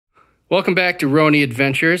Welcome back to Roni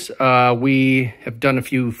Adventures. We have done a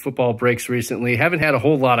few football breaks recently. Haven't had a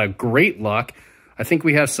whole lot of great luck. I think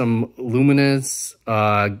we have some Luminous,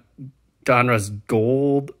 Donruss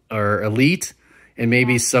Gold or Elite, and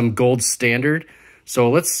maybe some Gold Standard. So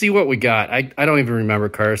let's see what we got. I don't even remember,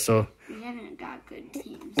 Car, so we haven't got good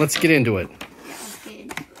teams. Let's get into it. Yeah, let's get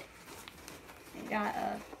into it. I got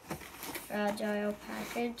a fragile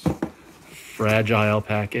package. Fragile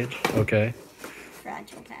package, okay.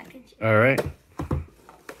 Fragile package. All right.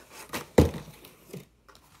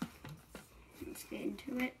 Let's get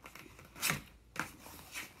into it.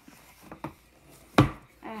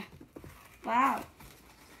 Wow.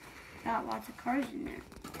 Got lots of cards in there.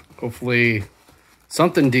 Hopefully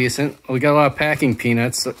something decent. We got a lot of packing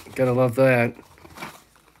peanuts. Gotta love that.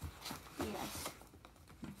 Yes.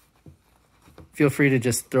 Feel free to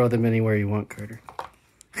just throw them anywhere you want, Carter.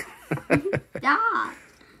 Yeah.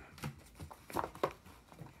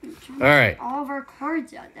 All right. All of our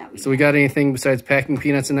cards out that we So we got anything besides packing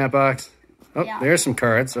peanuts in that box? Oh, yeah. There's some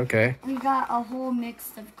cards. Okay. We got a whole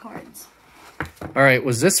mix of cards. All right.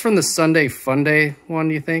 Was this from the Sunday Funday one,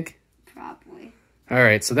 you think? Probably. All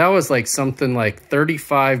right. So that was like something like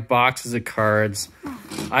 35 boxes of cards.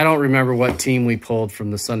 I don't remember what team we pulled from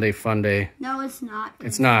the Sunday Funday. No, it's not.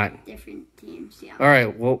 It's not. Different teams, yeah. All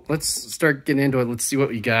right. Well, let's start getting into it. Let's see what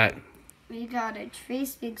we got. We got a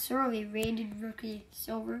Trace Big Sorley rated rookie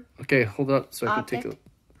silver. Okay, hold up so I can take a...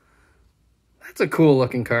 That's a cool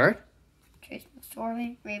looking card. Trace Big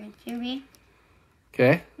Sorley, Raven QB.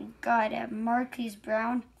 Okay. We got a Marquise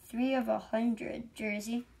Brown 3/100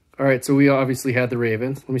 jersey. All right, so we obviously had the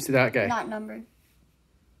Ravens. Let me see that guy. Not numbered.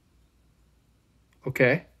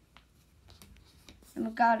 Okay. And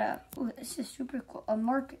we got this is super cool. A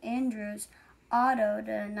Mark Andrews auto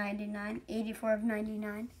to 99,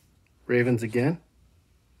 84/99. Ravens again.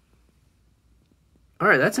 All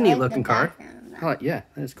right, that's a neat looking card. Yeah,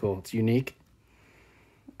 that is cool. It's unique.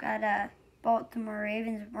 We got a Baltimore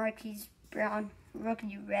Ravens Marquise Brown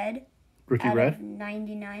rookie red. Rookie out red? Of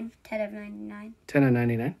 99, 10/99.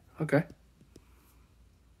 10/99. Okay.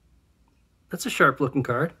 That's a sharp looking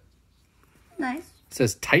card. Nice. It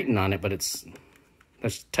says Titan on it, but that's the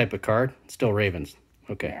type of card. It's still Ravens.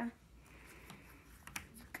 Okay. Yeah.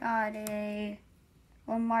 Got a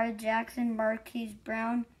Lamar Jackson Marquise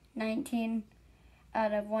Brown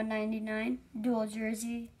 19/199 dual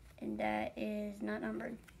jersey, and that is not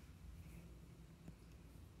numbered.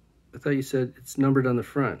 I thought you said it's numbered on the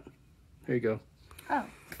front. There you go. Oh.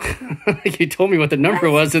 You told me what the number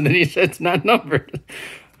was, and then you said it's not numbered.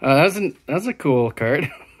 That's a cool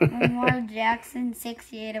card. Lamar Jackson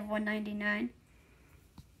 68/199.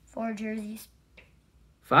 4 jerseys.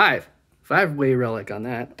 5-way relic on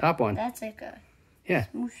that. Top one. That's like a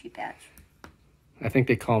smooshy patch. I think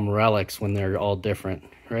they call them relics when they're all different,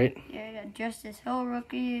 right? Yeah, I got Justice Hill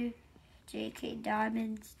rookie, J.K.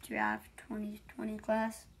 Dobbins draft 2020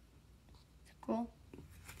 class. It's cool.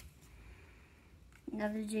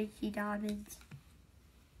 Another J.K. Dobbins.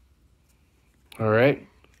 All right.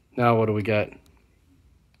 Now what do we got?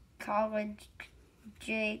 College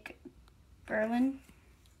Jake Berlin.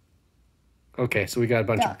 Okay, so we got a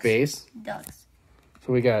bunch of base. Ducks.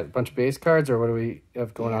 So we got a bunch of base cards, or what do we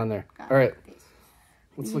have going on there? All right.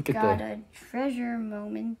 Let's look at We got a treasure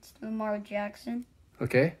moment, Lamar Jackson.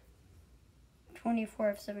 Okay.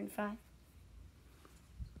 24/75.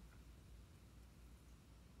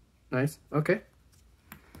 Nice. Okay.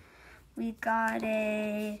 We got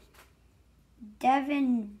a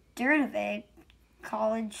Devin Durnevay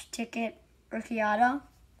college ticket rookie auto.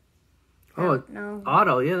 Oh, no.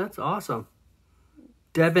 Auto. Yeah, that's awesome.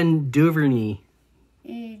 Devin Duvernay.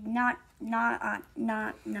 Not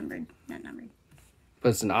numbered. Not numbered. But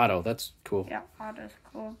it's an auto. That's cool. Yeah, auto's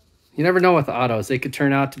cool. You never know with autos. They could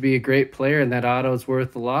turn out to be a great player, and that auto is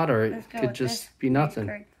worth a lot, or it could just be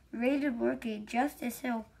nothing. Rated rookie Justice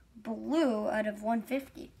Hill blue out of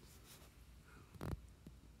 150.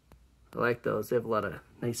 I like those. They have a lot of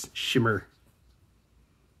nice shimmer.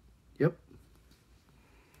 Yep.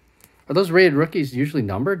 Are those rated rookies usually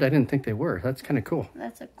numbered? I didn't think they were. That's kind of cool.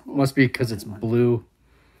 That's a cool. Must be because it's blue.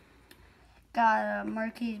 Got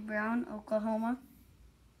Marquise Brown, Oklahoma.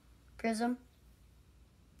 Prism.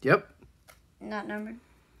 Yep. Not numbered.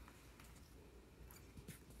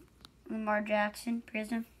 Lamar Jackson,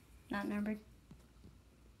 Prism. Not numbered.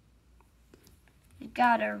 We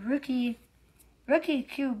got a rookie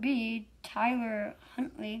QB, Tyler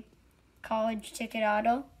Huntley, college ticket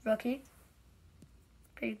auto, rookie.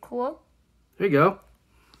 Pretty cool. There you go.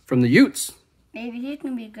 From the Utes. Maybe he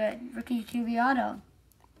can be good. Rookie QB auto.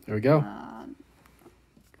 There we go.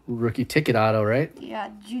 Rookie ticket auto, right? Yeah,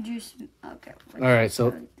 Juju. Okay. All right,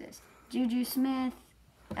 so Juju Smith,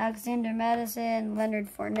 Alexander Madison, Leonard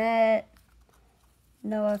Fournette,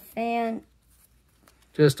 Noah Fant.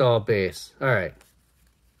 Just all base. All right.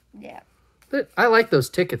 Yeah. But I like those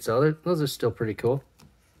tickets, though. Those are still pretty cool.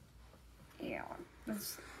 Yeah.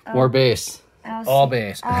 More base. All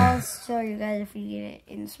base. I'll show you guys if you get it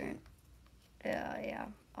insert. Yeah.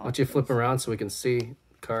 Why don't you flip around so we can see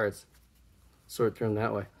cards? Sort through them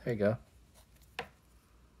that way. There you go.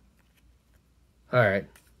 All right.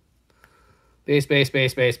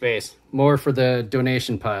 Base. More for the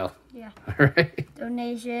donation pile. Yeah. All right.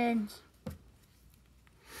 Donations.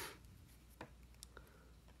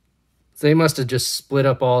 So they must have just split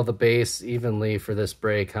up all the base evenly for this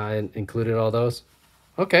break, huh? And included all those?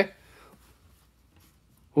 Okay.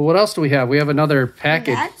 Well, what else do we have? We have another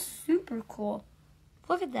package. That's super cool.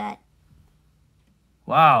 Look at that.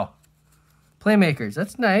 Wow. Playmakers.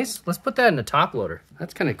 That's nice. Let's put that in the top loader.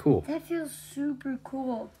 That's kind of cool. That feels super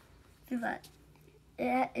cool. Look at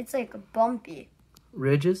that. It's like bumpy.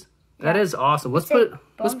 Ridges. That Yeah. is awesome. Let's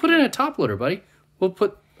It's put it in a top loader, buddy.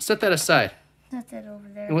 Set that aside. Not that over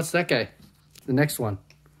there. And what's that guy? The next one.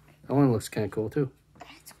 That one looks kind of cool too.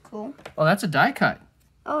 That's cool. Oh, that's a die cut.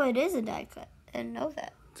 Oh, it is a die cut. I didn't know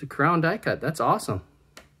that. It's a crown die cut. That's awesome.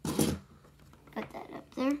 Put that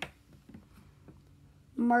up there.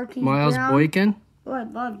 Marquise Miles Brown. Boykin. Oh, I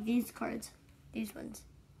love these cards. These ones.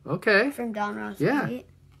 Okay. From Don Ross. Yeah. Right?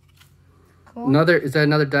 Cool. Is that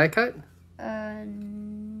another die cut?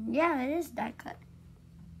 Yeah, it is die cut.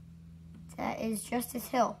 That is Justice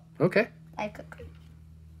Hill. Okay. Die cut.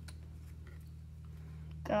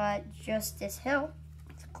 Got Justice Hill.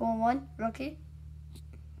 It's a cool one. Rookie.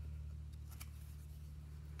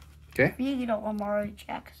 Okay. You get a Lamar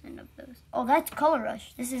Jackson of those. Oh, that's Color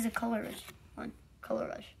Rush. This is a Color Rush one. Color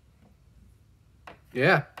Rush.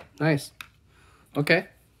 Yeah. Nice. Okay.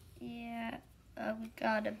 Yeah. We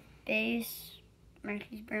got a base.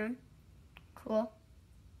 Marquise Brown. Cool.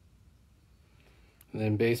 And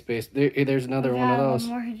then base. There's another one of those.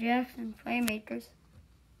 Lamar Jackson Playmakers.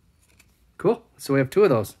 Cool. So we have two of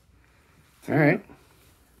those. All right.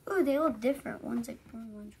 Ooh, they look different. One's like blue,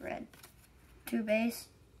 one's red. Two base.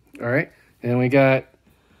 All right. And we got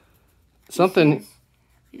something.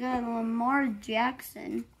 We got Lamar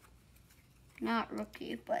Jackson. Not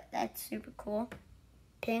rookie, but that's super cool.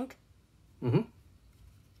 Pink. Mm-hmm.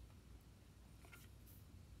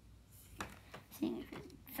 Seeing if it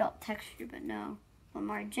felt texture, but no.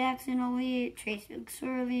 Lamar Jackson elite, Trace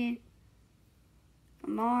McSorley,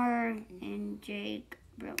 Lamar, and Jake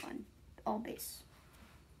Brillon. All base.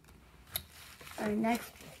 Our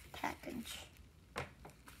next package.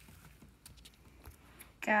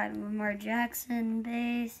 Got Lamar Jackson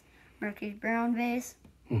base, Marquise Brown base.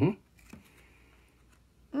 Mm-hmm.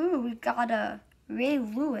 Ooh, we got a Ray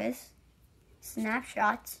Lewis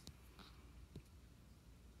snapshots.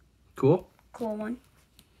 Cool. Cool one.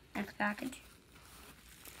 Next package.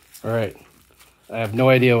 All right. I have no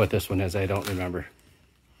idea what this one is. I don't remember.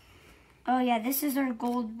 Oh yeah, this is our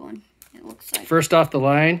gold one. It looks like. First off the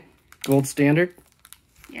line, gold standard.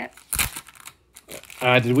 Yep.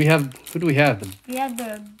 Who do we have? We have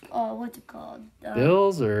the what's it called?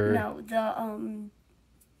 Bills or No, the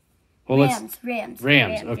well, Rams.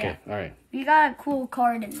 Rams. Okay. Yeah. All right. We got a cool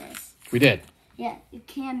card in this. We did. Yeah, it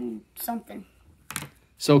can something.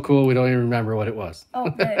 So cool. We don't even remember what it was.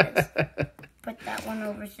 Oh, there it is. Put that one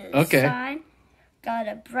over to the side. Got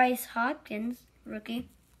a Bryce Hopkins rookie.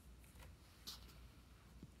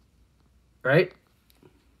 Right.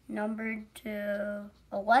 Numbered to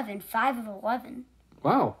 11. 5 of 11.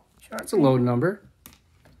 Wow. Short That's a low number.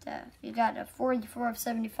 You got a 44 of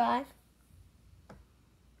 75.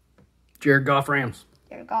 Jared Goff Rams.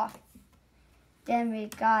 Jared Goff. Then we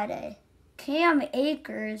got a Cam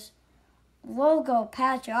Akers logo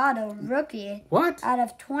patch auto rookie. What? Out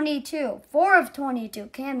of 22. 4 of 22.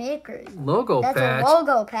 Cam Akers. Logo patch. That's a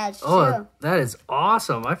logo patch, too. That is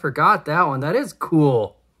awesome. I forgot that one. That is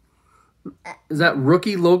cool. Is that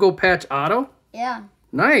rookie logo patch auto? Yeah.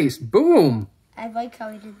 Nice. Boom. I like how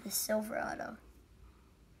he did the silver auto.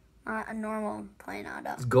 Not a normal plain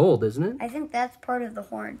auto. It's gold, isn't it? I think that's part of the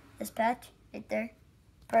horn. This patch right there.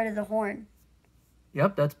 Part of the horn.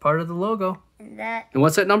 Yep, that's part of the logo. And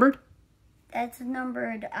what's that numbered? that's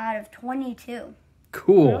numbered out of 22.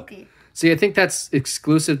 Cool. Rookie. See, I think that's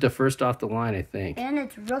exclusive to first off the line, I think. And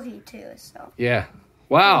it's rookie too, so. Yeah.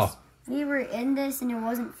 Wow. We were in this and it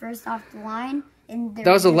wasn't first off the line. And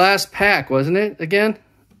That was the last pack, wasn't it? Again?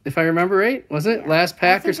 If I remember right? Wasn't it? Last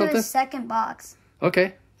pack or something? It was second box.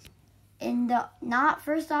 Okay. In the not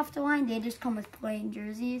first off the line, they just come with plain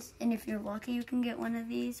jerseys. And if you're lucky, you can get one of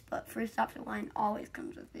these. But first off the line always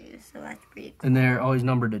comes with these, so that's pretty cool. And they're always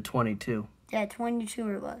numbered to 22. Yeah, 22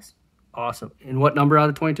 or less. Awesome. And what number out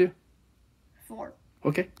of 22? 4.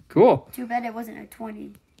 Okay, cool. Too bad it wasn't a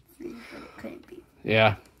 23, but it couldn't be.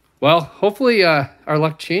 Yeah. Well, hopefully our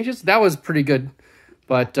luck changes. That was pretty good.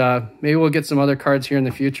 But maybe we'll get some other cards here in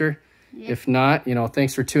the future. Yeah. If not,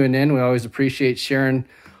 thanks for tuning in. We always appreciate sharing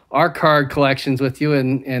our card collections with you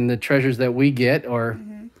and the treasures that we get. Like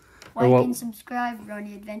and subscribe,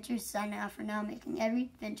 Runny Adventures. Sign out for now, making every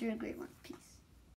adventure a great one. Peace.